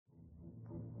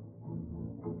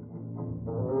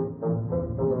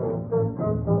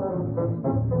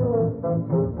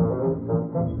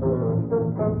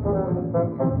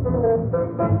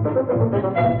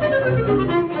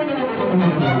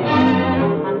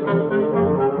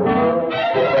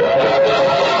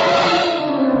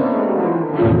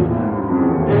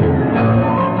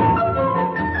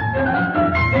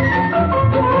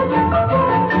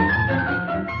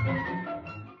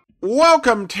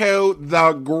Welcome to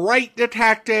the Great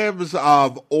Detectives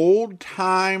of Old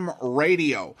Time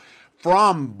Radio.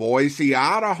 From Boise,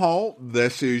 Idaho,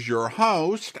 this is your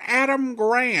host, Adam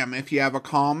Graham. If you have a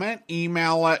comment,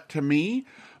 email it to me,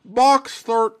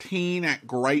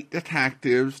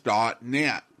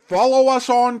 box13@greatdetectives.net. Follow us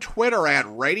on Twitter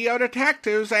at Radio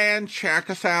Detectives and check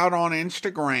us out on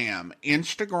Instagram,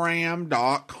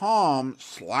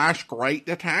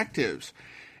 instagram.com/greatdetectives.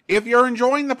 If you're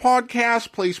enjoying the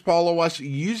podcast, please follow us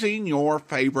using your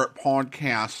favorite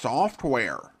podcast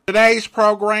software. Today's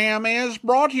program is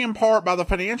brought to you in part by the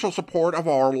financial support of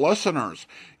our listeners.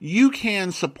 You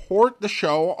can support the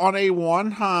show on a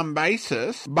one-time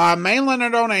basis by mailing a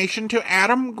donation to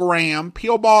Adam Graham,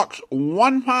 P.O. Box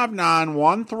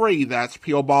 15913. That's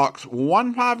P.O. Box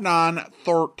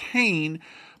 15913,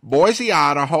 Boise,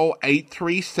 Idaho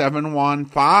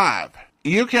 83715.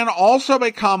 You can also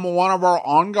become one of our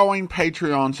ongoing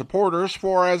Patreon supporters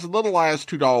for as little as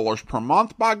 $2 per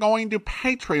month by going to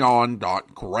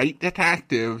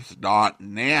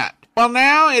patreon.greatdetectives.net. Well,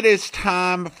 now it is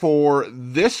time for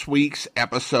this week's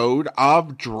episode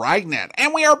of Dragnet,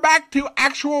 and we are back to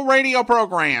actual radio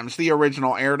programs. The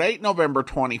original air date, November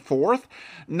 24th,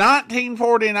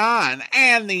 1949,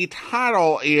 and the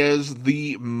title is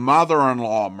The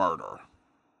Mother-in-Law Murder.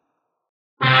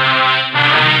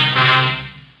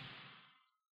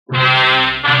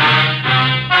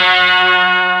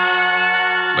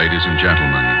 Ladies and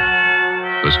gentlemen,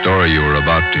 the story you are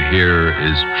about to hear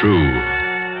is true.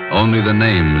 Only the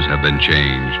names have been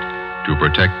changed to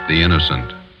protect the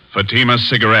innocent. Fatima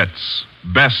Cigarettes,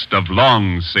 best of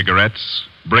long cigarettes,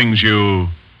 brings you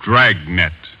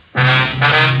Dragnet.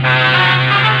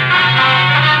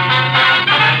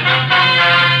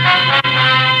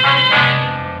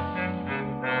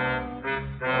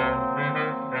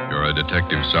 You're a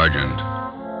detective sergeant.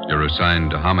 You're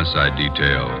assigned to homicide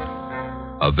detail.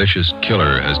 A vicious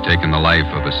killer has taken the life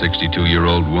of a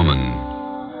 62-year-old woman.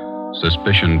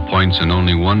 Suspicion points in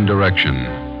only one direction.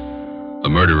 The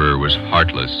murderer was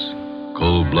heartless,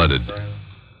 cold-blooded.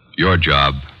 Your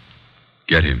job,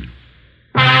 get him.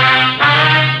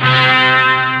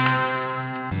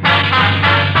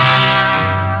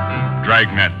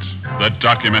 Dragnet, the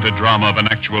documented drama of an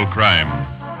actual crime.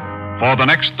 For the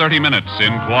next 30 minutes,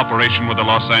 in cooperation with the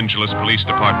Los Angeles Police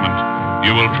Department,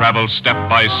 you will travel step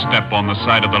by step on the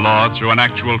side of the law through an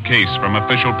actual case from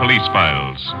official police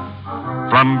files.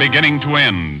 From beginning to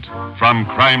end, from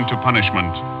crime to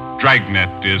punishment,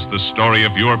 Dragnet is the story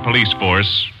of your police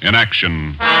force in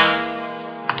action.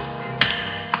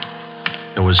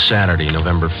 It was Saturday,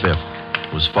 November 5th.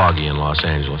 It was foggy in Los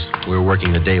Angeles. We were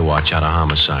working the day watch out of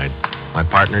homicide. My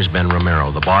partner's Ben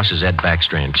Romero. The boss is Ed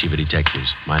Backstrand, chief of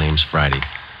detectives. My name's Friday.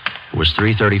 It was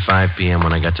 3:35 p.m.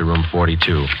 when I got to room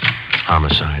 42.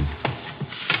 Homicide.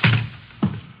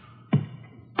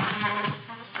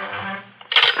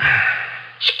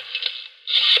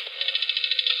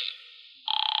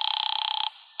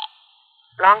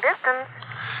 Long distance.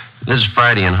 This is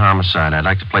Friday in homicide. I'd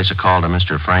like to place a call to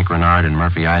Mr. Frank Renard in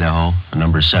Murphy, Idaho. The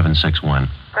number's 761.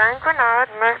 Frank Renard,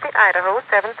 Murphy, Idaho,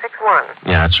 761.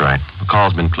 Yeah, that's right. The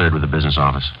call's been cleared with the business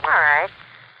office. All right.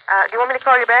 Do you want me to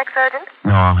call you back, Sergeant?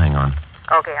 No, I'll hang on.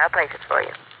 Okay, I'll place it for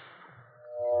you.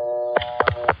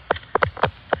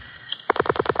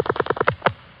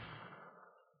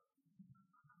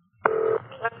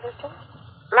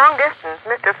 Long distance,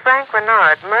 Mr. Frank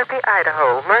Renard, Murphy,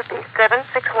 Idaho. Murphy,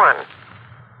 761.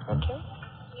 Thank you.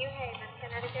 New Haven,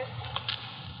 Connecticut.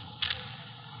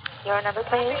 Your number,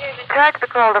 please. Charge the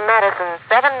call to Madison,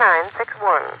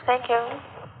 7961. Thank you.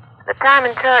 The time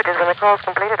and charges when the call's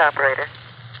completed, operator.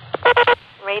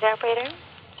 Rate operator?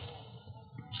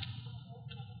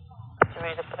 You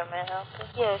ready to put a man out there?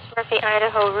 Yes, Murphy,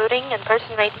 Idaho, routing and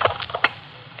person rate.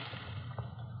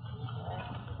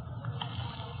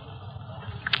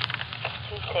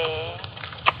 Tuesday,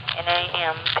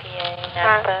 NAMPA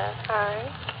number. Hi.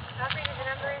 Operator, the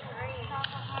number is 3.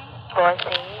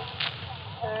 Boise.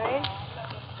 Alright.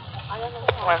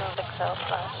 160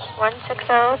 plus.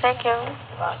 160, thank you.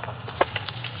 Welcome.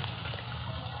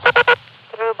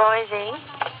 Through Boise.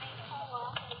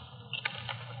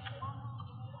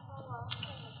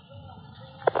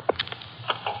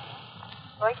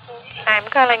 I'm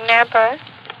calling Napa.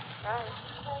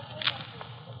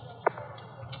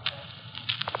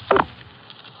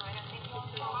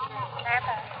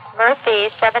 Murphy,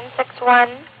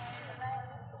 761.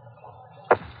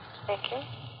 Thank you.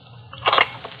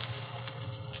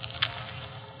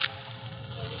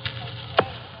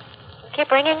 Keep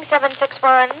ringing,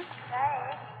 761.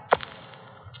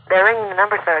 They're ringing the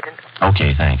number, Sergeant.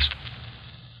 Okay, thanks.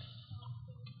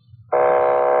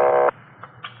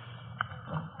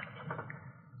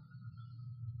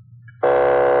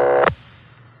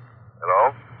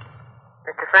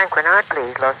 Frank Renard,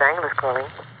 please. Los Angeles calling.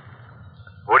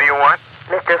 Who do you want?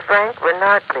 Mr. Frank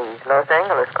Renard, please. Los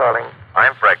Angeles calling.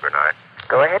 I'm Frank Renard.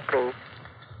 Go ahead, please.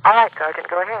 All right, Sergeant,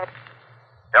 go ahead.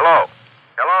 Hello.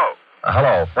 Hello.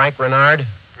 Hello, Frank Renard?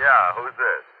 Yeah, who's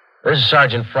this? This is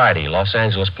Sergeant Friday, Los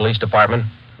Angeles Police Department.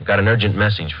 I've got an urgent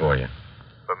message for you.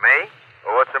 For me?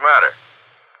 Well, what's the matter?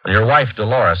 Well, your wife,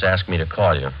 Dolores, asked me to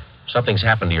call you. Something's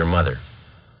happened to your mother.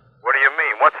 What do you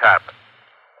mean? What's happened?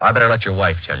 I better let your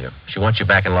wife tell you. She wants you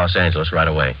back in Los Angeles right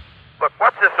away. Look,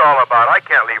 what's this all about? I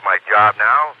can't leave my job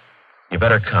now. You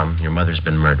better come. Your mother's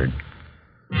been murdered.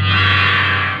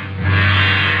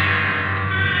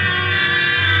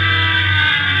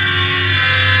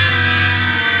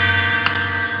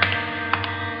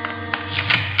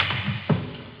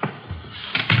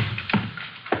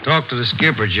 Talk to the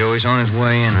skipper, Joe. He's on his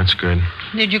way in. That's good.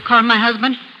 Did you call my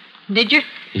husband? Did you?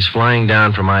 He's flying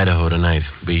down from Idaho tonight.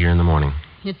 Be here in the morning.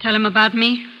 You tell him about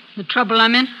me? The trouble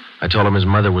I'm in? I told him his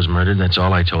mother was murdered. That's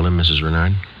all I told him, Mrs.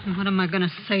 Renard. What am I going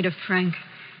to say to Frank?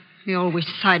 He always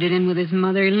sided in with his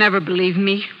mother. He'll never believe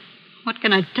me. What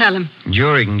can I tell him?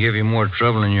 Jury can give you more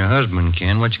trouble than your husband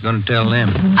can. What you going to tell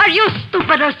them? Are you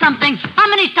stupid or something? How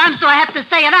many times do I have to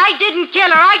say it? I didn't kill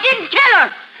her. I didn't kill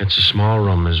her. It's a small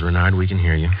room, Ms. Renard. We can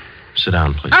hear you. Sit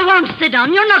down, please. I won't sit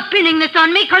down. You're not pinning this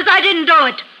on me because I didn't do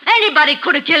it. Anybody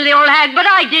could have killed the old hag, but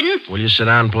I didn't. Will you sit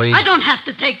down, please? I don't have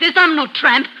to take this. I'm no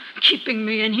tramp. Keeping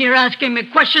me in here, asking me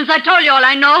questions. I told you all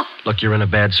I know. Look, you're in a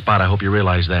bad spot. I hope you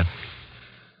realize that.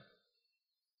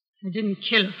 I didn't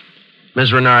kill her.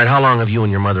 Ms. Renard, how long have you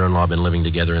and your mother-in-law been living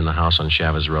together in the house on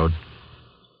Chavez Road?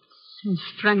 Since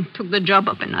Frank took the job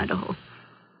up in Idaho.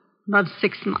 About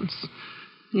 6 months.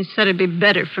 He said it'd be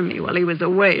better for me while he was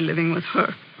away living with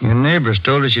her. Your neighbors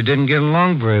told us you didn't get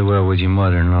along very well with your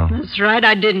mother-in-law. That's right,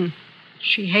 I didn't.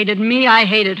 She hated me, I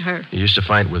hated her. You used to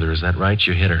fight with her, is that right?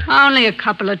 You hit her. Only a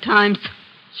couple of times.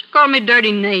 She called me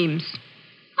dirty names.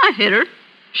 I hit her.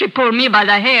 She pulled me by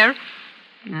the hair.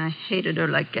 I hated her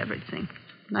like everything.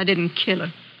 I didn't kill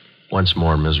her. Once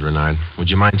more, Ms. Renard, would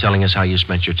you mind telling us how you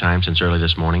spent your time since early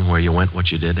this morning, where you went, what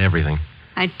you did, everything?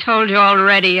 I told you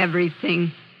already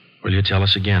everything. Will you tell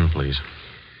us again, please?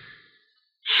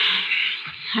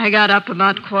 I got up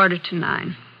about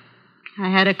 8:45. I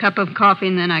had a cup of coffee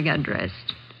and then I got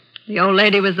dressed. The old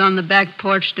lady was on the back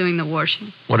porch doing the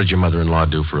washing. What did your mother-in-law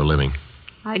do for a living?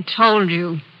 I told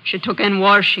you. She took in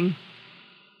washing.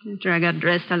 After I got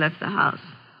dressed, I left the house.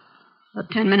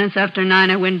 About 10 minutes after 9,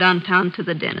 I went downtown to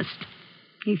the dentist.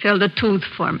 He filled a tooth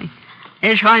for me.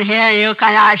 This one here, you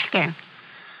can ask him.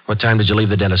 What time did you leave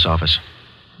the dentist's office?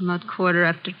 About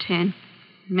 10:15.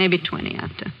 Maybe 20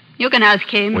 after. You can ask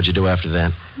him. What'd you do after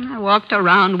that? I walked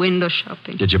around window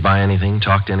shopping. Did you buy anything?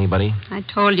 Talk to anybody? I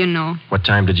told you no. What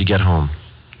time did you get home?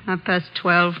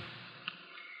 12:30.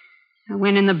 I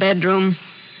went in the bedroom.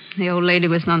 The old lady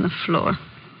was on the floor.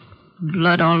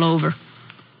 Blood all over.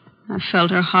 I felt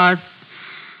her heart.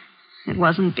 It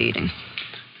wasn't beating.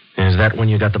 Is that when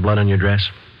you got the blood on your dress?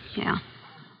 Yeah.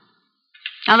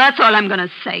 Now, that's all I'm going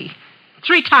to say.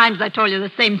 3 times I told you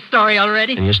the same story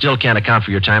already. And you still can't account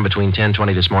for your time between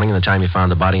 10:20 this morning and the time you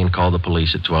found the body and called the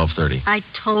police at 12:30. I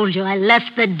told you. I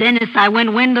left the dentist. I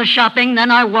went window shopping. Then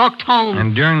I walked home.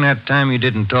 And during that time, you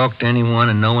didn't talk to anyone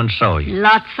and no one saw you.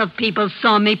 Lots of people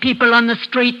saw me. People on the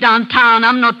street downtown.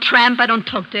 I'm no tramp. I don't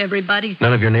talk to everybody.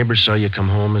 None of your neighbors saw you come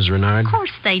home, Ms. Renard? Of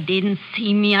course they didn't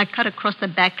see me. I cut across the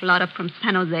back lot up from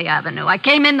San Jose Avenue. I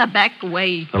came in the back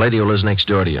way. The lady who lives next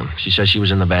door to you. She says she was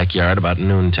in the backyard about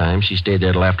noontime. She stayed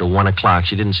there till after 1 o'clock.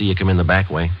 She didn't see you come in the back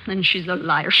way. And she's a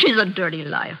liar. She's a dirty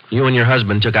liar. You and your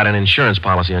husband took out an insurance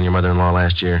policy on your mother-in-law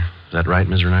last year. Is that right,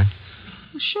 Ms. Renard?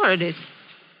 Sure it is.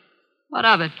 What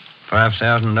of it?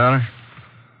 $5,000?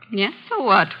 Yeah, so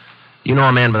what? You know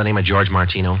a man by the name of George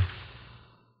Martino?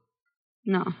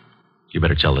 No. You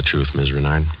better tell the truth, Ms.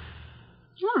 Renard.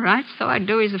 All right, so I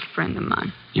do. He's a friend of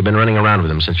mine. You've been running around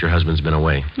with him since your husband's been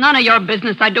away. None of your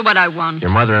business. I do what I want.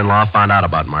 Your mother-in-law found out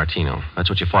about Martino. That's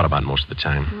what you fought about most of the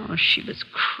time. Oh, she was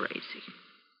crazy.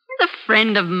 He's a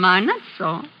friend of mine, that's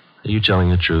all. Are you telling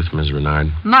the truth, Ms.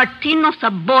 Renard? Martino's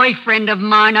a boyfriend of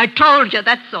mine. I told you,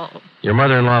 that's all. Your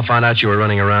mother-in-law found out you were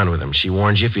running around with him. She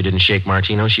warned you if you didn't shake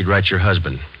Martino, she'd write your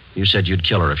husband. You said you'd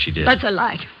kill her if she did. That's a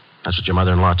lie. That's what your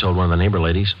mother-in-law told one of the neighbor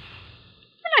ladies.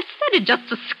 And I said it just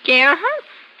to scare her.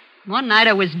 One night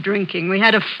I was drinking. We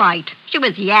had a fight. She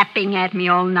was yapping at me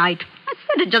all night. I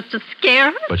said it just to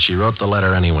scare her. But she wrote the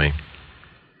letter anyway.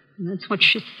 That's what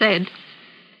she said.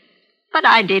 But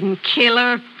I didn't kill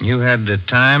her. You had the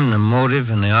time, the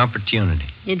motive, and the opportunity.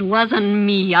 It wasn't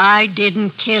me. I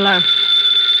didn't kill her.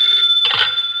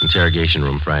 Interrogation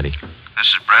room, Friday. This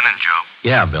is Brennan, Joe.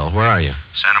 Yeah, Bill. Where are you?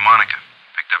 Santa Monica.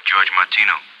 Picked up George Martino.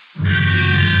 Martino.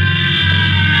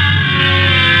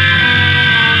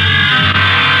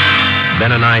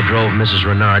 Ben and I drove Mrs.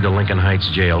 Renard to Lincoln Heights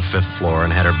Jail, 5th floor,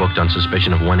 and had her booked on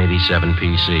suspicion of 187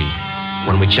 PC.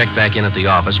 When we checked back in at the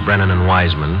office, Brennan and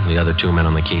Wiseman, the other two men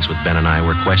on the case with Ben and I,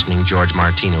 were questioning George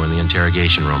Martino in the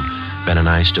interrogation room. Ben and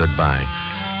I stood by.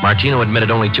 Martino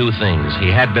admitted only two things. He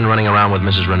had been running around with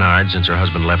Mrs. Renard since her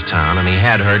husband left town, and he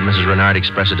had heard Mrs. Renard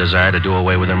express a desire to do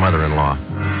away with her mother-in-law.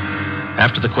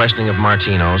 After the questioning of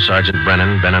Martino, Sergeant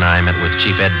Brennan, Ben and I met with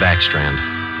Chief Ed Backstrand.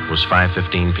 It was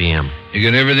 5:15 p.m. You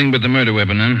got everything but the murder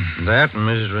weapon, then? That and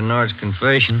Mrs. Renard's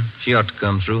confession. She ought to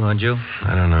come through, huh, Joe?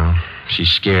 I don't know. She's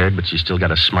scared, but she's still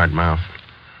got a smart mouth.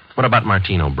 What about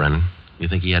Martino, Brennan? You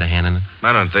think he had a hand in it?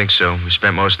 I don't think so. We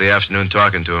spent most of the afternoon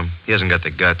talking to him. He hasn't got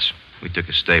the guts. We took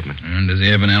his statement. And does he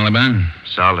have an alibi?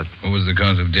 Solid. What was the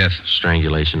cause of death?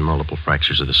 Strangulation, multiple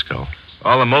fractures of the skull.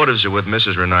 All the motives are with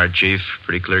Mrs. Renard, Chief.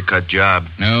 Pretty clear-cut job.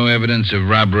 No evidence of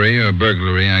robbery or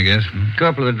burglary, I guess. A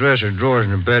couple of the dresser drawers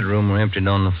in her bedroom were emptied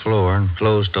on the floor and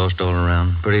clothes tossed all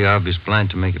around. Pretty obvious plan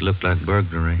to make it look like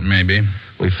burglary. Maybe.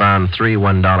 We found 3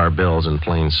 $1 bills in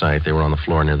plain sight. They were on the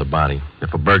floor near the body.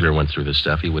 If a burglar went through this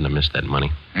stuff, he wouldn't have missed that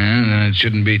money. And it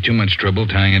shouldn't be too much trouble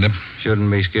tying it up. Shouldn't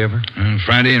be, Skipper.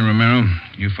 Friday and Romero,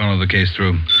 you follow the case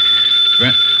through.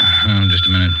 Just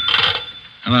a minute.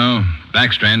 Hello,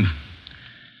 Backstrand.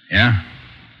 Yeah?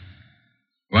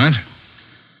 What?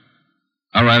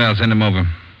 All right, I'll send him over.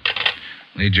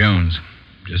 Lee Jones.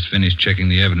 Just finished checking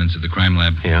the evidence at the crime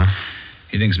lab. Yeah?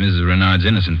 He thinks Mrs. Renard's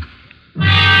innocent.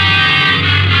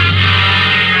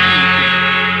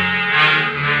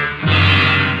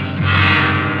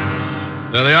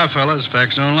 There they are, fellas.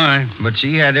 Facts don't lie. But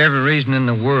she had every reason in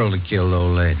the world to kill the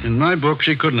old lady. In my book,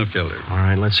 she couldn't have killed her. All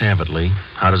right, let's have it, Lee.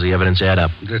 How does the evidence add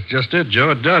up? That's just it,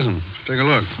 Joe. It doesn't. Take a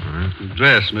look. The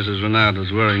dress Mrs. Renard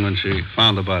was wearing when she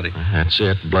found the body. That's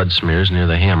it. Blood smears near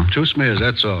the hem. 2 smears,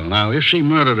 that's all. Now, if she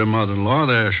murdered her mother-in-law,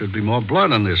 there should be more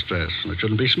blood on this dress. It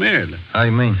shouldn't be smeared. How do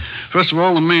you mean? First of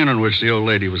all, the manner in which the old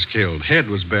lady was killed. Head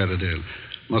was battered in.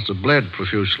 Must have bled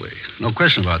profusely. No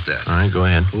question about that. All right, go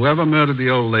ahead. Whoever murdered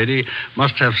the old lady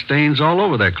must have stains all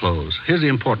over their clothes. Here's the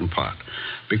important part.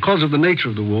 Because of the nature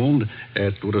of the wound,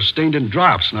 it would have stained in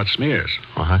drops, not smears.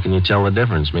 Well, how can you tell the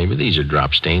difference? Maybe these are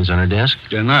drop stains on her desk.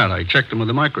 They're not. I checked them with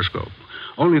a microscope.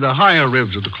 Only the higher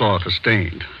ribs of the cloth are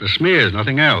stained. The smears,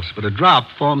 nothing else. But a drop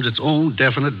forms its own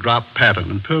definite drop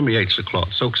pattern and permeates the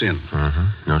cloth, soaks in.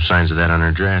 No signs of that on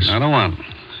her dress. Not a one.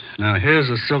 Now, here's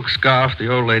the silk scarf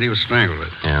the old lady was strangled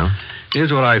with. Yeah?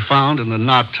 Here's what I found in the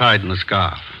knot tied in the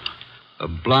scarf. A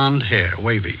blonde hair,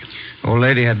 wavy. Old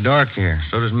lady had dark hair.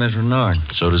 So does Miss Renard.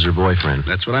 So does her boyfriend.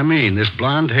 That's what I mean. This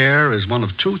blonde hair is one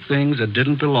of 2 things that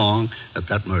didn't belong at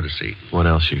that murder scene. What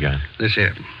else you got? This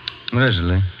here. What is it,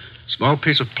 Lee? Small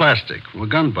piece of plastic from a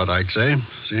gun butt, I'd say.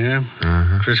 See here?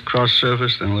 Crisscross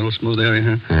surface, then a little smooth area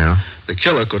here. Yeah? The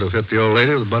killer could have hit the old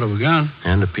lady with the butt of a gun.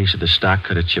 And a piece of the stock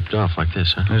could have chipped off like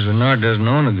this, huh? Miss Renard doesn't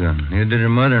own a gun. Neither did her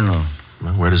mother-in-law.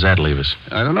 Well, where does that leave us?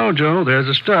 I don't know, Joe. There's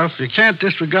the stuff. You can't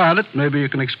disregard it. Maybe you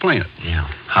can explain it. Yeah.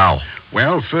 How?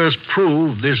 Well, first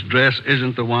prove this dress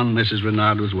isn't the one Mrs.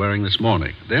 Renard was wearing this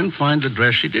morning. Then find the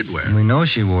dress she did wear. And we know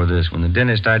she wore this when the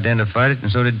dentist identified it,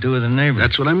 and so did 2 of the neighbors.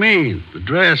 That's what I mean. The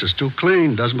dress is too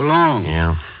clean, doesn't belong.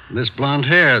 Yeah. This blonde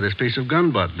hair, this piece of gun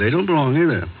butt, they don't belong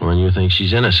either. Well, then you think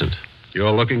she's innocent.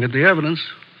 You're looking at the evidence.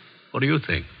 What do you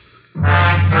think?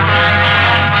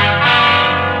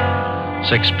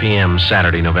 6 p.m.,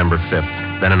 Saturday, November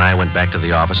 5th. Ben and I went back to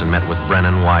the office and met with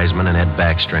Brennan, Wiseman, and Ed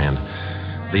Backstrand.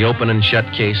 The open and shut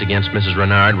case against Mrs.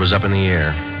 Renard was up in the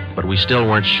air, but we still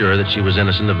weren't sure that she was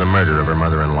innocent of the murder of her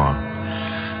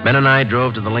mother-in-law. Ben and I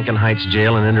drove to the Lincoln Heights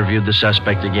jail and interviewed the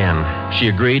suspect again. She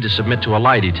agreed to submit to a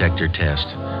lie detector test.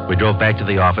 We drove back to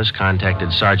the office,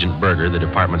 contacted Sergeant Berger, the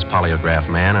department's polygraph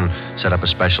man, and set up a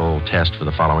special test for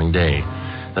the following day.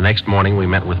 The next morning, we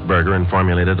met with Berger and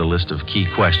formulated a list of key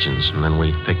questions, and then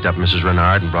we picked up Mrs.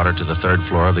 Renard and brought her to the 3rd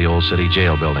floor of the Old City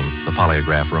Jail building, the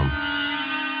polygraph room.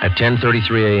 At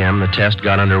 10:33 a.m., the test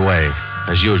got underway.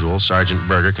 As usual, Sergeant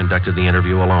Berger conducted the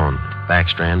interview alone.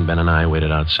 Backstrand, Ben, and I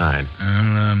waited outside.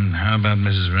 How about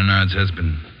Mrs. Renard's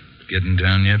husband? Get in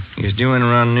town yet? He's due in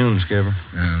around noon, Skipper.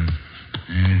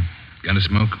 Got a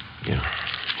smoke? Yeah.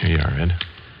 Here you are, Ed.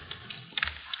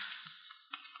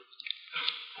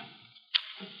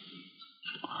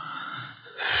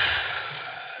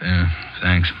 Yeah,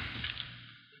 thanks.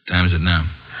 Time is it now?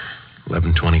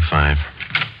 11:25.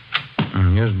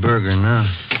 Here's Berger now.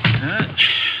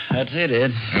 That's it,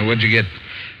 Ed. What'd you get?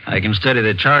 I can study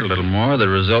the chart a little more. The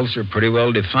results are pretty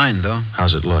well defined, though.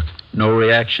 How's it look? No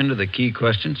reaction to the key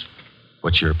questions.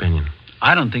 What's your opinion?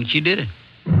 I don't think she did it.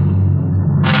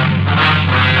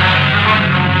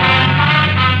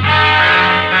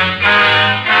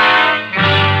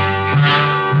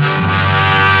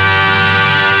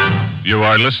 You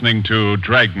are listening to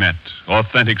Dragnet,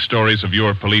 authentic stories of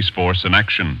your police force in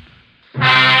action. 8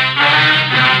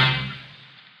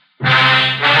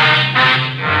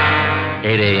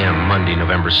 a.m., Monday,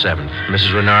 November 7th.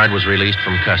 Mrs. Renard was released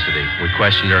from custody. We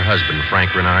questioned her husband,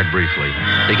 Frank Renard, briefly.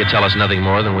 He could tell us nothing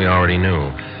more than we already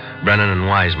knew. Brennan and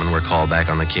Wiseman were called back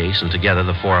on the case, and together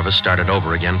the four of us started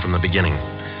over again from the beginning.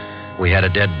 We had a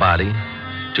dead body,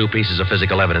 2 pieces of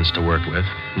physical evidence to work with,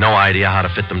 no idea how to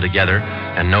fit them together,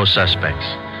 and no suspects.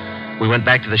 We went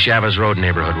back to the Chavez Road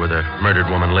neighborhood where the murdered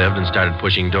woman lived and started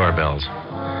pushing doorbells.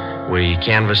 We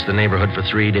canvassed the neighborhood for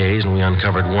 3 days, and we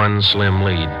uncovered one slim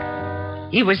lead.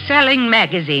 He was selling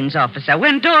magazines, officer.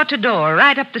 Went door to door,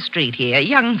 right up the street here.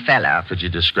 Young fellow. Could you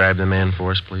describe the man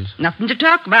for us, please? Nothing to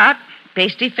talk about.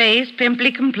 Pasty face,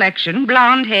 pimply complexion,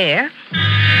 blonde hair.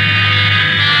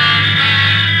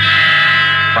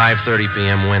 5:30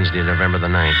 p.m. Wednesday, November the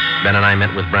 9th. Ben and I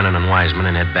met with Brennan and Wiseman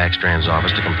in Ed Backstrand's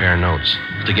office to compare notes.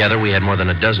 Together, we had more than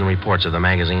a dozen reports of the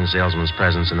magazine salesman's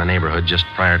presence in the neighborhood just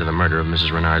prior to the murder of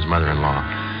Mrs. Renard's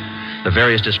mother-in-law. The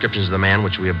various descriptions of the man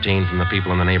which we obtained from the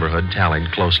people in the neighborhood tallied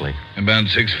closely. About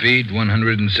 6 feet,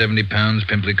 170 pounds,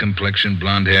 pimply complexion,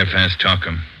 blonde hair, fast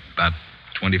talker. About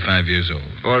 25 years old.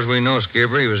 As far as we know,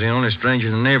 Skipper, he was the only stranger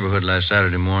in the neighborhood last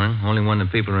Saturday morning. Only one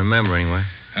that people remember, anyway.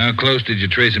 How close did you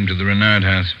trace him to the Renard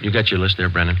house? You got your list there,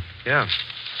 Brennan? Yeah.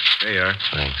 There you are.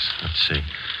 Thanks. Let's see.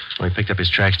 Well, he picked up his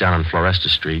tracks down on Floresta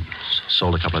Street,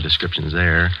 sold a couple of descriptions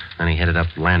there, then he headed up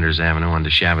Landers Avenue onto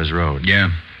Chavez Road.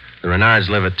 Yeah. The Renards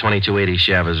live at 2280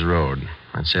 Chavez Road.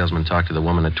 That salesman talked to the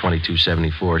woman at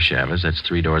 2274 Chavez. That's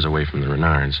 3 doors away from the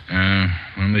Renards.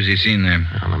 When was he seen there?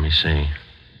 Let me see.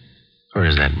 Where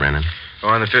is that, Brennan? Oh,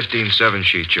 on the 15-7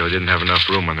 sheet, Joe. Didn't have enough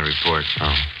room on the report.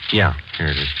 Oh, yeah, here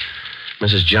it is.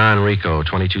 Mrs. John Rico,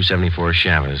 2274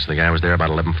 Chavez. The guy was there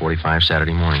about 11:45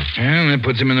 Saturday morning. Well, that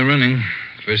puts him in the running.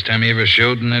 First time he ever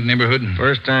showed in that neighborhood?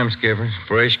 First time, Skipper.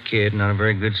 Fresh kid, not a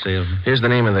very good salesman. Here's the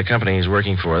name of the company he's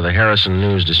working for, the Harrison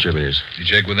News Distributors. You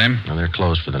check with them? Well, they're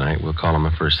closed for the night. We'll call them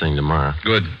the first thing tomorrow.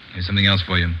 Good. Here's something else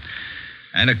for you.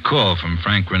 I had a call from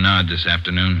Frank Renard this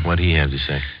afternoon. What'd he have to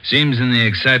say? Seems in the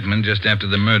excitement just after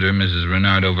the murder, Mrs.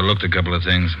 Renard overlooked a couple of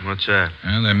things. What's that?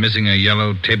 Well, they're missing a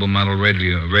yellow table model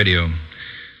radio.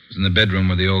 It was in the bedroom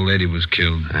where the old lady was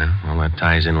killed. Yeah, well, that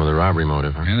ties in with a robbery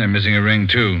motive, huh? Yeah, they're missing a ring,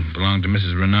 too. Belonged to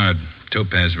Mrs. Renard.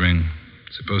 Topaz ring.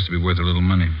 Supposed to be worth a little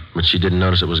money. But she didn't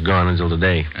notice it was gone until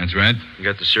today. That's right. You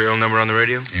got the serial number on the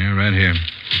radio? Yeah, right here.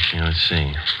 Yeah, let's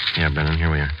see. Yeah, Brennan,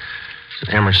 here we are. It's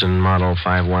an Emerson model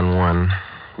 511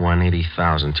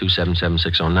 180,000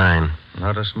 277609. A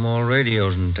lot of small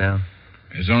radios in town.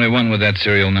 There's only one with that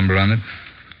serial number on it.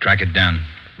 Track it down.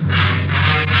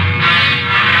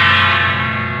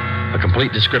 A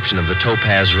complete description of the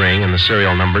topaz ring and the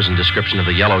serial numbers and description of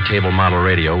the yellow table model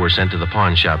radio were sent to the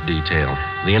pawn shop detail.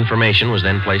 The information was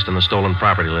then placed on the stolen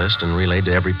property list and relayed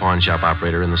to every pawn shop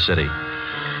operator in the city.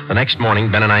 The next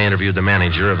morning, Ben and I interviewed the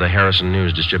manager of the Harrison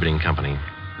News Distributing Company.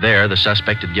 There, the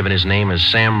suspect had given his name as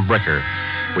Sam Bricker.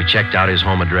 We checked out his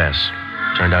home address.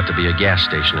 Turned out to be a gas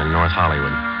station in North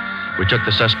Hollywood. We took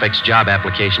the suspect's job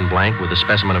application blank with a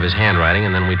specimen of his handwriting,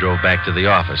 and then we drove back to the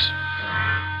office.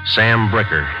 Sam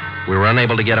Bricker. We were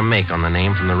unable to get a make on the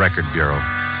name from the Record Bureau.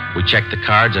 We checked the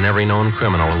cards on every known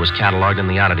criminal who was cataloged in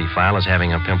the oddity file as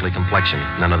having a pimply complexion.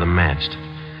 None of them matched.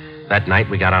 That night,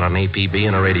 we got out an APB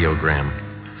and a radiogram.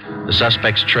 The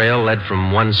suspect's trail led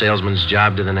from one salesman's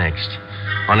job to the next.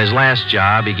 On his last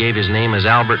job, he gave his name as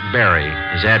Albert Berry.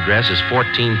 His address is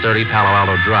 1430 Palo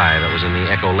Alto Drive. That was in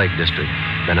the Echo Lake District.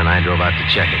 Ben and I drove out to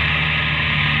check it.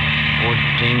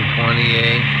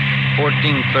 1428,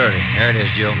 1430. There it is,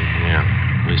 Joe. Yeah.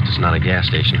 At least it's not a gas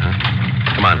station, huh?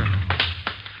 Come on.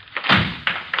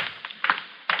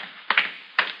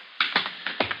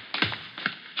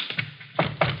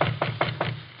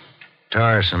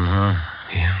 Tiresome, huh?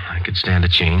 Yeah, I could stand a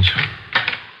change.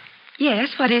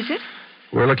 Yes, what is it?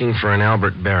 We're looking for an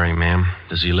Albert Berry, ma'am.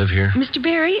 Does he live here? Mr.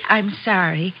 Berry, I'm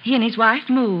sorry. He and his wife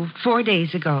moved 4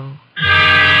 days ago.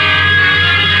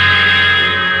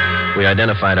 We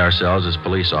identified ourselves as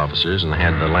police officers and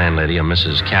had the landlady, a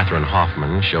Mrs. Catherine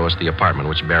Hoffman, show us the apartment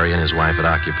which Barry and his wife had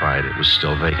occupied. It was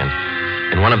still vacant.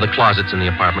 In one of the closets in the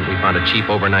apartment, we found a cheap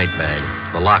overnight bag.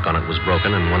 The lock on it was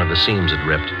broken and one of the seams had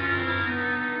ripped.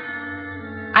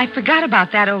 I forgot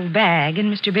about that old bag, and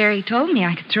Mr. Berry told me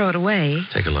I could throw it away.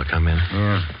 Take a look. I'm in.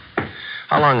 Yeah.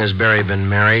 How long has Barry been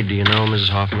married? Do you know, Mrs.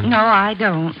 Hoffman? No, I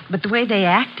don't. But the way they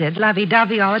acted,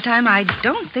 lovey-dovey all the time, I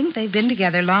don't think they've been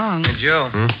together long. Hey, Joe.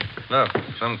 Look,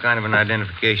 some kind of an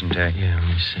identification tag. Yeah, let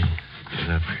me see. Get it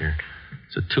up here.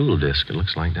 It's a tool disc, it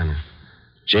looks like, doesn't it?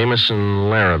 Jameson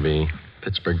Larrabee.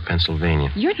 Pittsburgh,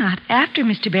 Pennsylvania. You're not after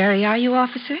Mr. Barry, are you,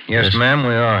 officer? Yes, ma'am,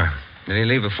 we are. Did he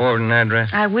leave a forwarding address?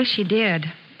 I wish he did.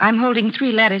 I'm holding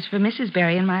 3 letters for Mrs.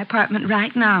 Barry in my apartment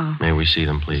right now. May we see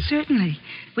them, please? Certainly.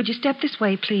 Would you step this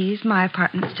way, please? My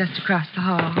apartment's just across the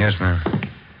hall. Yes, ma'am.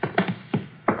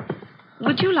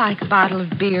 Would you like a bottle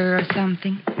of beer or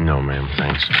something? No, ma'am,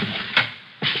 thanks.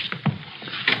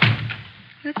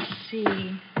 Let's see.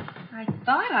 I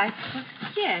thought I put...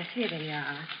 Yes, here they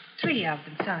are. 3 of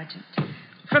them, Sergeant.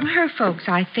 From her folks,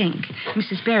 I think.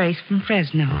 Mrs. Barry's from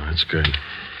Fresno. Oh, that's good.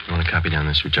 You want to copy down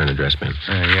this return address, Ben?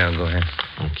 Yeah, go ahead.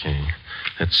 Okay.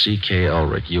 That's C.K.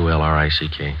 Ulrich,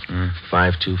 U-L-R-I-C-K.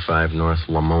 525 North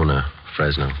Lamona,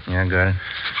 Fresno. Yeah, got it.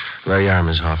 There you are,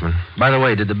 Miss Hoffman. By the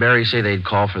way, did the Barrys say they'd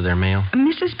call for their mail?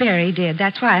 Mrs. Barry did.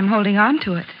 That's why I'm holding on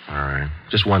to it. All right.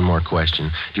 Just one more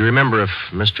question. Do you remember if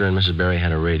Mr. and Mrs. Barry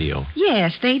had a radio?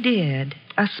 Yes, they did.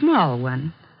 A small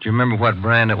one. Do you remember what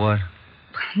brand it was?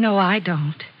 No, I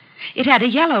don't. It had a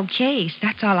yellow case.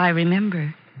 That's all I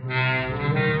remember.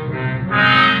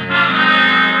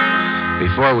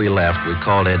 Before we left, we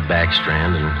called Ed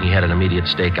Backstrand, and he had an immediate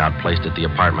stakeout placed at the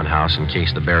apartment house in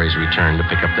case the Barrys returned to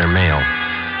pick up their mail.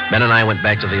 Ben and I went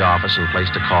back to the office and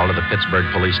placed a call to the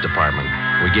Pittsburgh Police Department.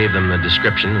 We gave them the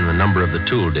description and the number of the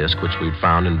tool disc which we'd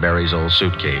found in Barry's old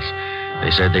suitcase.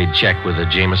 They said they'd check with the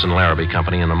Jameson Larrabee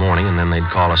Company in the morning, and then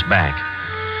they'd call us back.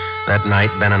 That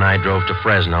night, Ben and I drove to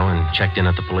Fresno and checked in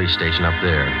at the police station up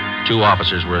there. 2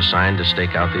 officers were assigned to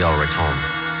stake out the Ulrich home.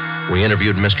 We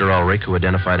interviewed Mr. Ulrich, who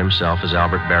identified himself as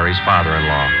Albert Barry's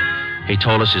father-in-law. He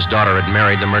told us his daughter had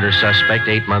married the murder suspect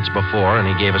 8 months before, and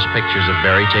he gave us pictures of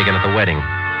Barry taken at the wedding.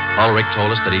 Ulrich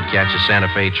told us that he'd catch a Santa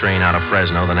Fe train out of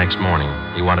Fresno the next morning.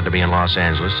 He wanted to be in Los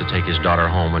Angeles to take his daughter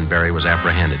home when Barry was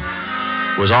apprehended.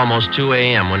 It was almost 2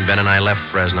 a.m. when Ben and I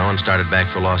left Fresno and started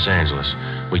back for Los Angeles.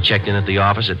 We checked in at the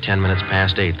office at 10 minutes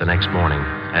past 8 the next morning.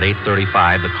 At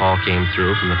 8:35, the call came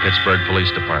through from the Pittsburgh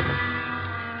Police Department.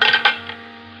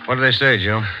 What did they say,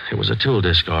 Joe? It was a tool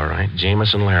disc, all right.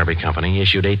 Jameson Larrabee Company,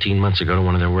 issued 18 months ago to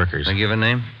one of their workers. They give a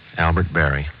name? Albert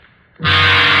Barry.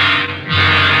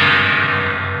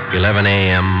 11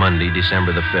 a.m. Monday,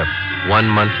 December the 5th. 1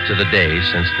 month to the day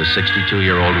since the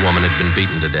 62-year-old woman had been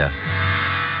beaten to death.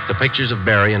 The pictures of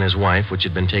Barry and his wife, which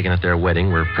had been taken at their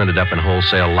wedding, were printed up in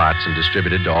wholesale lots and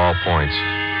distributed to all points.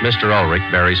 Mr. Ulrich,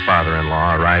 Barry's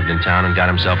father-in-law, arrived in town and got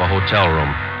himself a hotel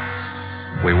room.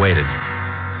 We waited.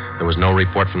 There was no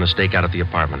report from the stakeout at the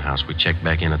apartment house. We checked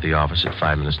back in at the office at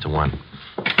 5 minutes to 1.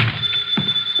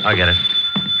 I'll get it.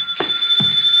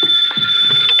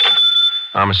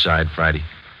 Homicide, Friday.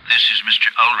 This is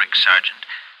Mr. Ulrich, Sergeant.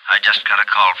 I just got a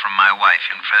call from my wife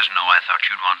in Fresno. I thought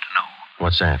you'd want to know.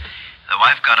 What's that? The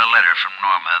wife got a letter from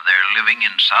Norma. They're living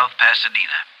in South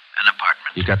Pasadena, an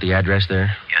apartment. You got the address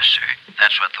there? Yes, sir.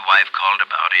 That's what the wife called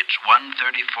about. It's 134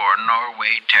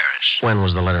 Norway Terrace. When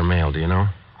was the letter mailed, do you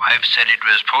know? Wife said it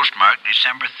was postmarked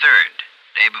December 3rd,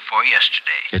 day before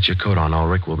yesterday. Get your coat on,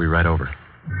 Ulrich. We'll be right over.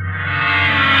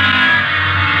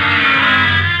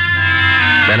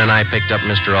 Ben and I picked up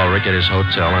Mr. Ulrich at his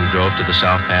hotel and drove to the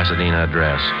South Pasadena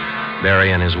address.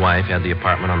 Barry and his wife had the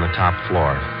apartment on the top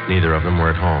floor. Neither of them were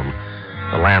at home.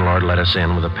 The landlord let us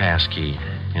in with a pass key.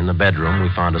 In the bedroom, we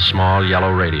found a small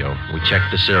yellow radio. We checked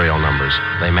the serial numbers.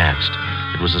 They matched.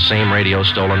 It was the same radio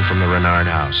stolen from the Renard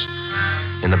house.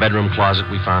 In the bedroom closet,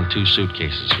 we found 2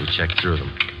 suitcases. We checked through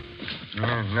them.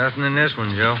 Nothing in this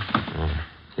one, Joe.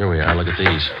 Here we are. Look at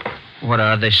these. What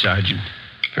are they, Sergeant?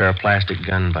 A pair of plastic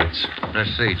gun butts.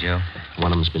 Let's see, Joe.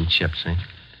 One of them's been chipped, see?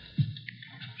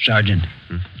 Sergeant,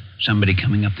 somebody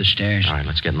coming up the stairs. All right,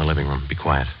 let's get in the living room. Be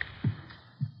quiet.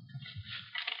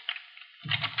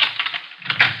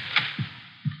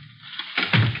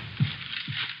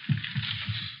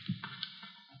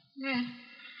 Dad,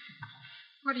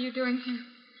 what are you doing here?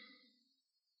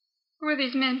 Who are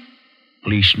these men?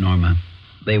 Police, Norma.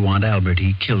 They want Albert.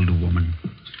 He killed a woman.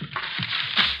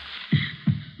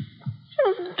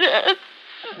 Dad.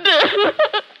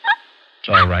 It's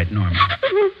all right, Norma.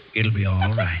 It'll be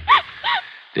all right.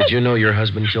 Did you know your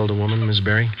husband killed a woman, Miss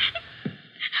Barry?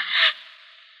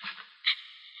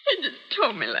 He just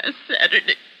told me last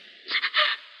Saturday.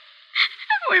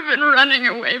 We've been running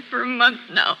away for a month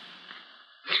now.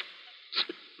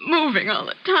 Moving all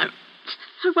the time.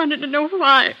 I wanted to know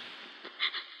why.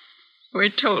 So he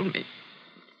told me.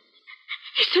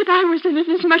 He said I was in it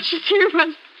as much as he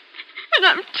was. And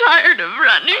I'm tired of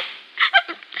running.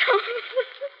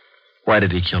 Why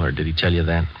did he kill her? Did he tell you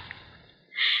that?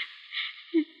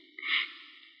 He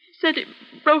said he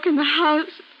broke in the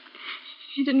house.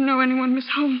 He didn't know anyone was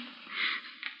home.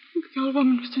 The old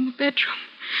woman was in the bedroom.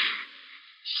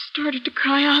 She started to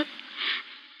cry out.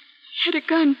 He had a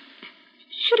gun.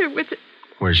 Hit her with it.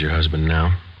 Where's your husband now?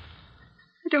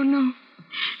 I don't know.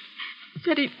 He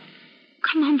said he'd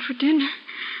come home for dinner.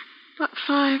 About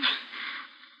 5. I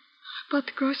bought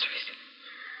the groceries.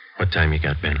 What time you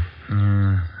got, Ben?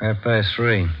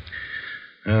 3:30.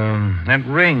 That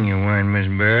ring you're wearing, Miss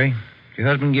Berry, did your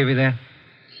husband give you that?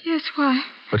 Yes, why?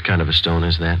 What kind of a stone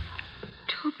is that?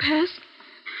 Topaz.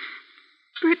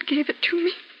 Bert gave it to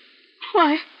me.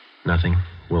 Why? Nothing.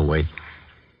 We'll wait.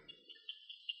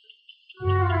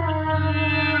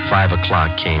 5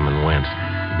 o'clock came and went.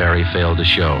 Barry failed to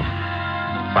show.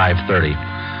 5:30.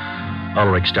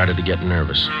 Ulrich started to get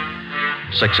nervous.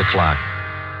 6 o'clock.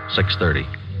 6:30.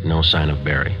 No sign of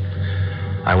Barry.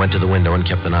 I went to the window and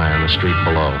kept an eye on the street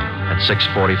below. At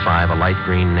 6:45, a light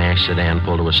green Nash sedan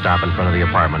pulled to a stop in front of the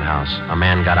apartment house. A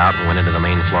man got out and went into the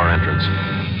main floor entrance.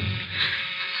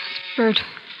 Bert.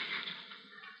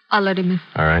 I'll let him in.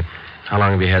 All right. How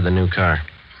long have you had the new car?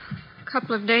 A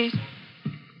couple of days.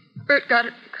 Bert got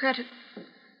it for credit.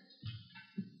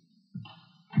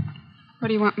 What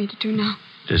do you want me to do now?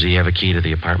 Does he have a key to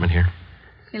the apartment here?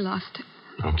 He lost it.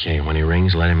 Okay, when he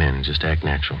rings, let him in. Just act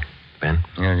natural. Ben?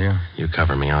 Yeah. You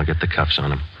cover me. I'll get the cuffs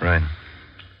on him. Right.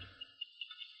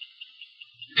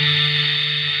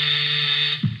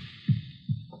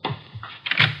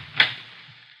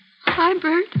 Hi,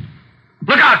 Bert.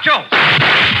 Look out, Joe!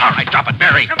 All right, drop it,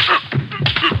 Barry.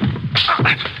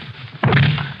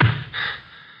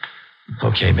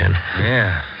 Okay, Ben.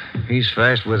 Yeah, he's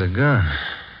fast with a gun.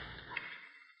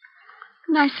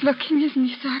 Nice looking, isn't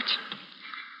he, Sergeant?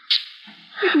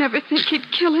 You'd never think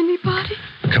he'd kill anybody.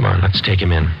 Come on, let's take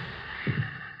him in.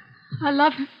 I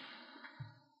love him.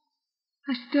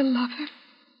 I still love him.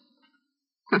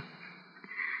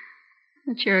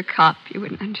 But you're a cop. You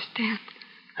wouldn't understand.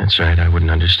 That's right. I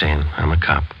wouldn't understand. I'm a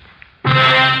cop.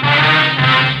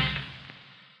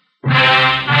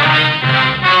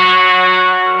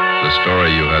 The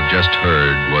story you have just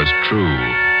heard was true.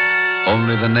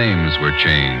 Only the names were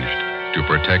changed to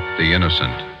protect the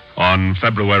innocent. On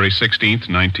February 16th,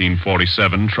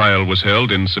 1947, trial was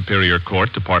held in Superior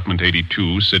Court, Department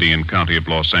 82, City and County of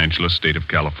Los Angeles, State of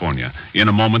California. In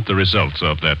a moment, the results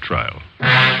of that trial.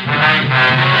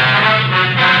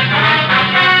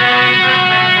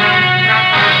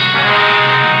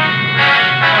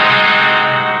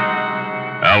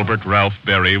 Albert Ralph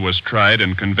Berry was tried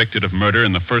and convicted of murder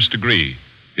in the first degree.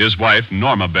 His wife,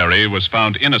 Norma Berry, was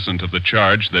found innocent of the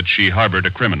charge that she harbored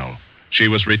a criminal. She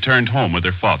was returned home with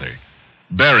her father.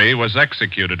 Berry was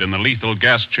executed in the lethal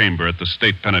gas chamber at the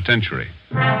state penitentiary.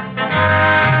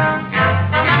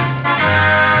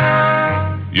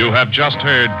 You have just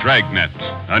heard Dragnet,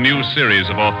 a new series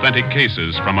of authentic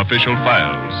cases from official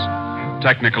files.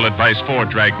 Technical advice for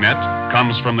Dragnet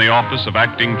comes from the Office of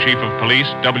Acting Chief of Police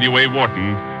W.A.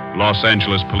 Wharton, Los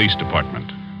Angeles Police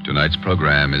Department. Tonight's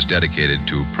program is dedicated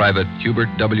to Private Hubert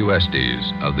W.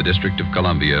 Estes of the District of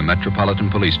Columbia Metropolitan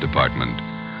Police Department,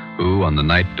 who on the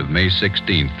night of May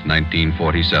 16th,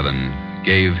 1947,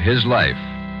 gave his life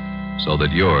so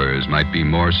that yours might be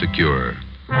more secure.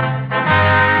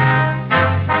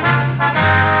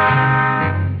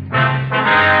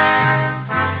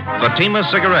 Fatima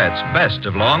Cigarettes, best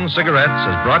of long cigarettes,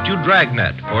 has brought you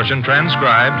Dragnet, portion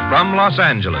transcribed from Los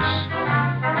Angeles.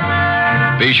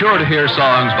 Be sure to hear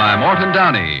songs by Morton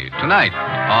Downey tonight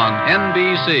on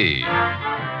NBC.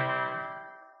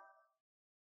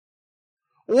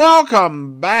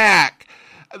 Welcome back.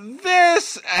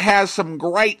 This has some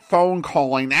great phone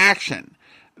calling action.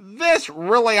 This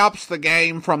really ups the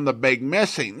game from The Big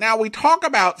Missing. Now, we talk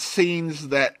about scenes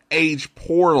that age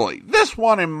poorly. This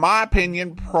one, in my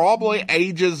opinion, probably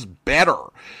ages better.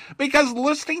 Because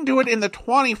listening to it in the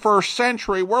 21st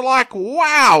century, we're like,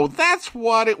 wow, that's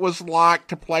what it was like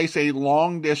to place a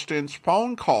long-distance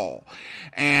phone call.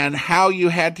 And how you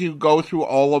had to go through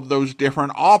all of those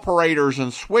different operators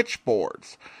and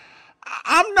switchboards.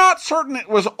 I'm not certain it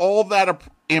was all that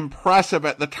impressive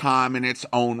at the time in its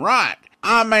own right.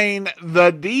 I mean,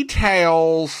 the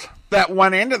details that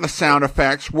went into the sound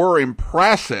effects were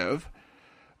impressive,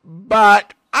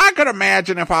 but I could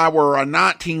imagine if I were a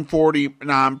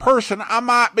 1949 person, I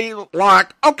might be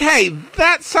like, okay,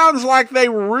 that sounds like they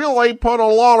really put a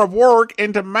lot of work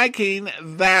into making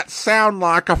that sound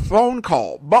like a phone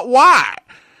call. But why?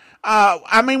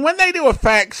 I mean, when they do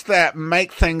effects that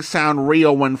make things sound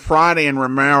real when Friday and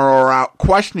Romero are out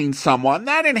questioning someone,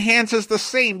 that enhances the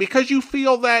scene because you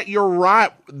feel that you're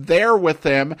right there with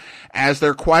them as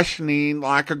they're questioning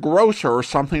like a grocer or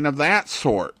something of that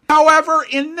sort. However,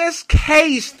 in this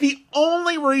case, the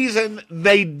only reason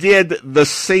they did the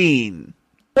scene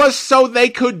was so they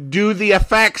could do the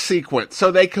effect sequence,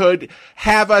 so they could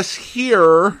have us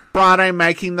hear Friday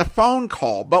making the phone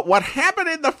call. But what happened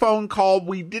in the phone call,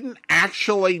 we didn't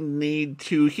actually need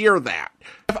to hear that.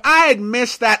 If I had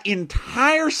missed that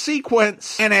entire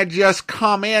sequence and had just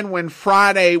come in when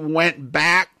Friday went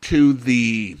back to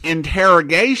the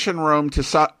interrogation room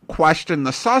to question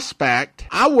the suspect,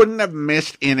 I wouldn't have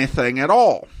missed anything at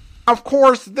all. Of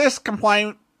course, this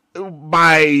complaint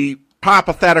by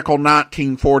hypothetical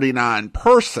 1949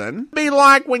 person be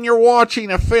like when you're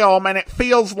watching a film and it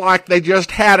feels like they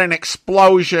just had an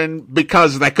explosion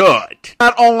because they could.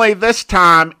 Not only this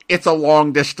time, it's a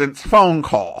long-distance phone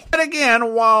call. But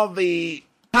again, while the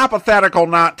hypothetical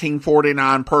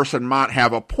 1949 person might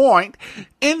have a point,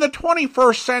 in the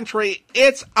 21st century,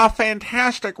 it's a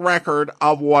fantastic record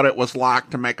of what it was like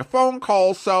to make a phone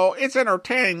call, so it's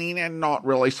entertaining and not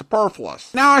really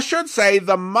superfluous. Now, I should say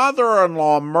the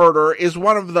mother-in-law murder is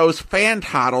one of those fan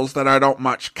titles that I don't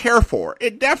much care for.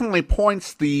 It definitely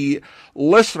points the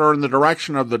listener in the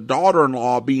direction of the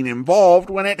daughter-in-law being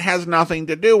involved when it has nothing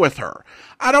to do with her.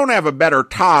 I don't have a better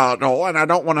title, and I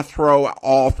don't want to throw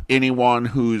off anyone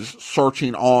who's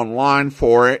searching online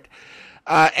for it.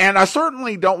 And I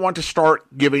certainly don't want to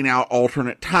start giving out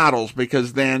alternate titles,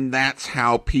 because then that's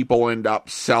how people end up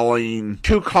selling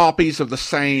 2 copies of the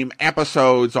same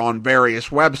episodes on various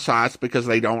websites because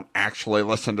they don't actually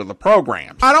listen to the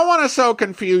program. I don't want to sow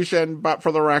confusion, but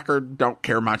for the record, don't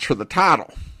care much for the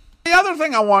title. The other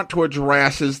thing I want to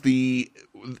address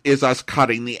is us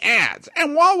cutting the ads.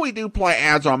 And while we do play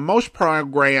ads on most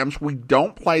programs, we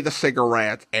don't play the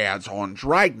cigarette ads on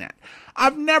Dragnet.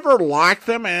 I've never liked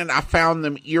them, and I found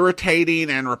them irritating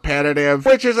and repetitive,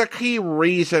 which is a key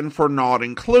reason for not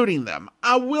including them.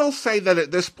 I will say that at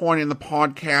this point in the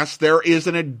podcast, there is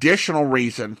an additional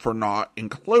reason for not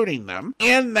including them,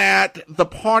 in that the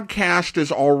podcast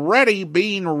is already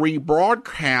being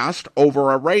rebroadcast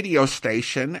over a radio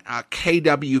station,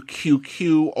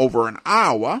 KWQQ over in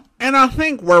Iowa, and I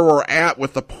think where we're at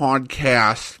with the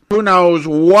podcast, who knows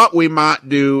what we might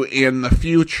do in the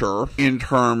future in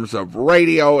terms of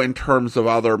radio, in terms of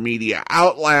other media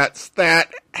outlets,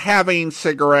 that having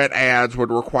cigarette ads would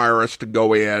require us to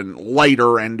go in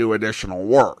later and do additional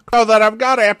work. So that I've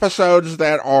got episodes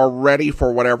that are ready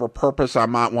for whatever purpose I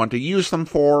might want to use them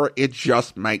for. It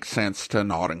just makes sense to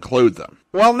not include them.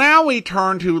 Well, now we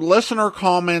turn to listener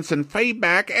comments and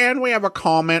feedback, and we have a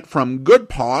comment from Good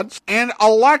Pods, and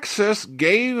Alexis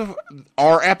gave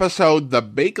our episode The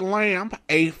Big Lamp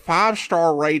a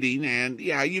 5-star rating, and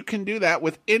yeah, you can do that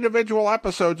with individual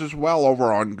episodes as well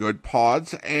over on Good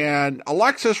Pods. And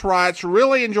Alexis writes,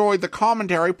 really enjoyed the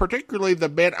commentary, particularly the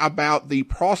bit about the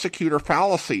prosecutor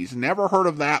fallacies. Never heard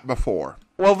of that before.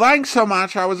 Well, thanks so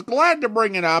much. I was glad to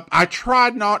bring it up. I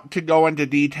tried not to go into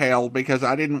detail because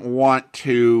I didn't want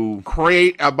to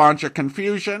create a bunch of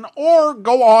confusion or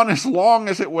go on as long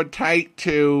as it would take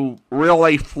to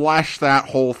really flesh that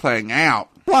whole thing out.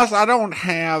 Plus, I don't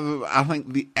have, I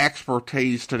think, the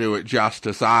expertise to do it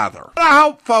justice either. But I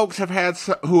hope folks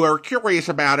who are curious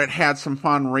about it had some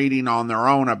fun reading on their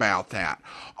own about that.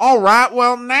 All right,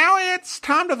 well, now it's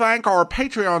time to thank our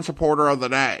Patreon supporter of the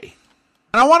day.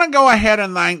 And I want to go ahead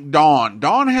and thank Dawn.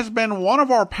 Dawn has been one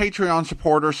of our Patreon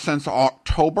supporters since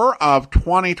October of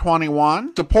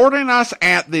 2021, supporting us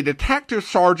at the Detective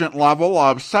Sergeant level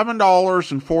of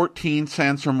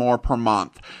 $7.14 or more per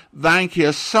month. Thank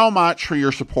you so much for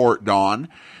your support, Dawn.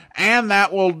 And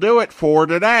that will do it for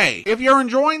today. If you're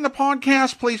enjoying the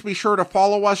podcast, please be sure to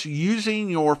follow us using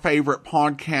your favorite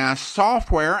podcast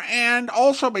software, and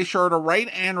also be sure to rate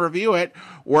and review it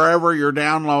wherever you're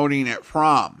downloading it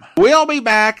from. We'll be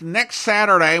back next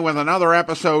Saturday with another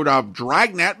episode of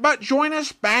Dragnet, but join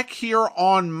us back here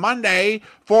on Monday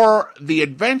for The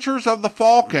Adventures of the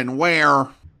Falcon, where...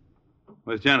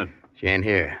 Where's Janet? She ain't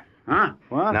here. Huh?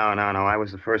 What? No, I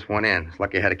was the first one in. It's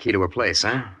lucky I had a key to her place,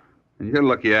 huh? You're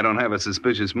lucky I don't have a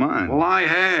suspicious mind. Well, I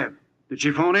have. Did she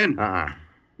phone in?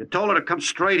 You told her to come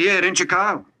straight here, didn't you,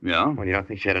 Carl? Yeah? Well, you don't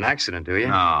think she had an accident, do you?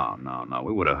 No.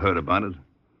 We would have heard about it.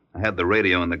 I had the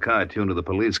radio in the car tuned to the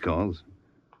police calls.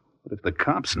 But if the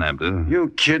cops snapped her...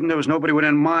 You kidding? There was nobody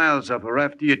within miles of her.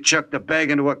 After you chucked the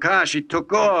bag into her car, she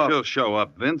took off. She'll show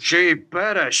up, Vince. She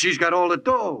better. She's got all the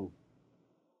dough.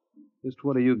 Just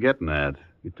what are you getting at?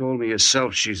 You told me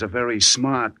yourself she's a very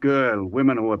smart girl.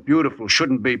 Women who are beautiful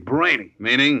shouldn't be brainy.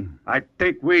 Meaning? I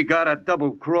think we got a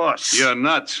double cross. You're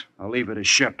nuts. I'll leave it to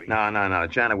Sheppy. No.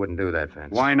 Janet wouldn't do that, Vince.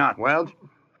 Why not? Well,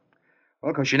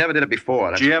 because she never did it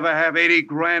before. Did she ever have 80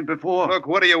 grand before? Look,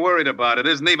 what are you worried about? It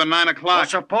isn't even 9 o'clock.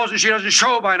 Well, supposing she doesn't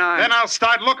show by 9. Then I'll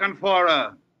start looking for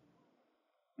her.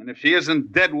 And if she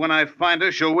isn't dead when I find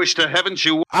her, she'll wish to heaven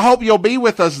she was. I hope you'll be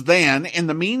with us then. In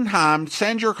the meantime,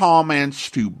 send your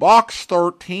comments to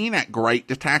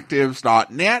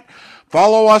box13@greatdetectives.net.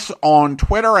 Follow us on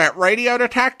Twitter at Radio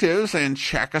Detectives and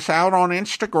check us out on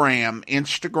Instagram,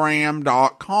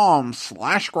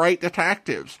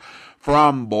 instagram.com/greatdetectives.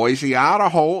 From Boise,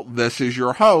 Idaho, this is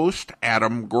your host,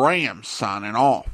 Adam Graham, signing off.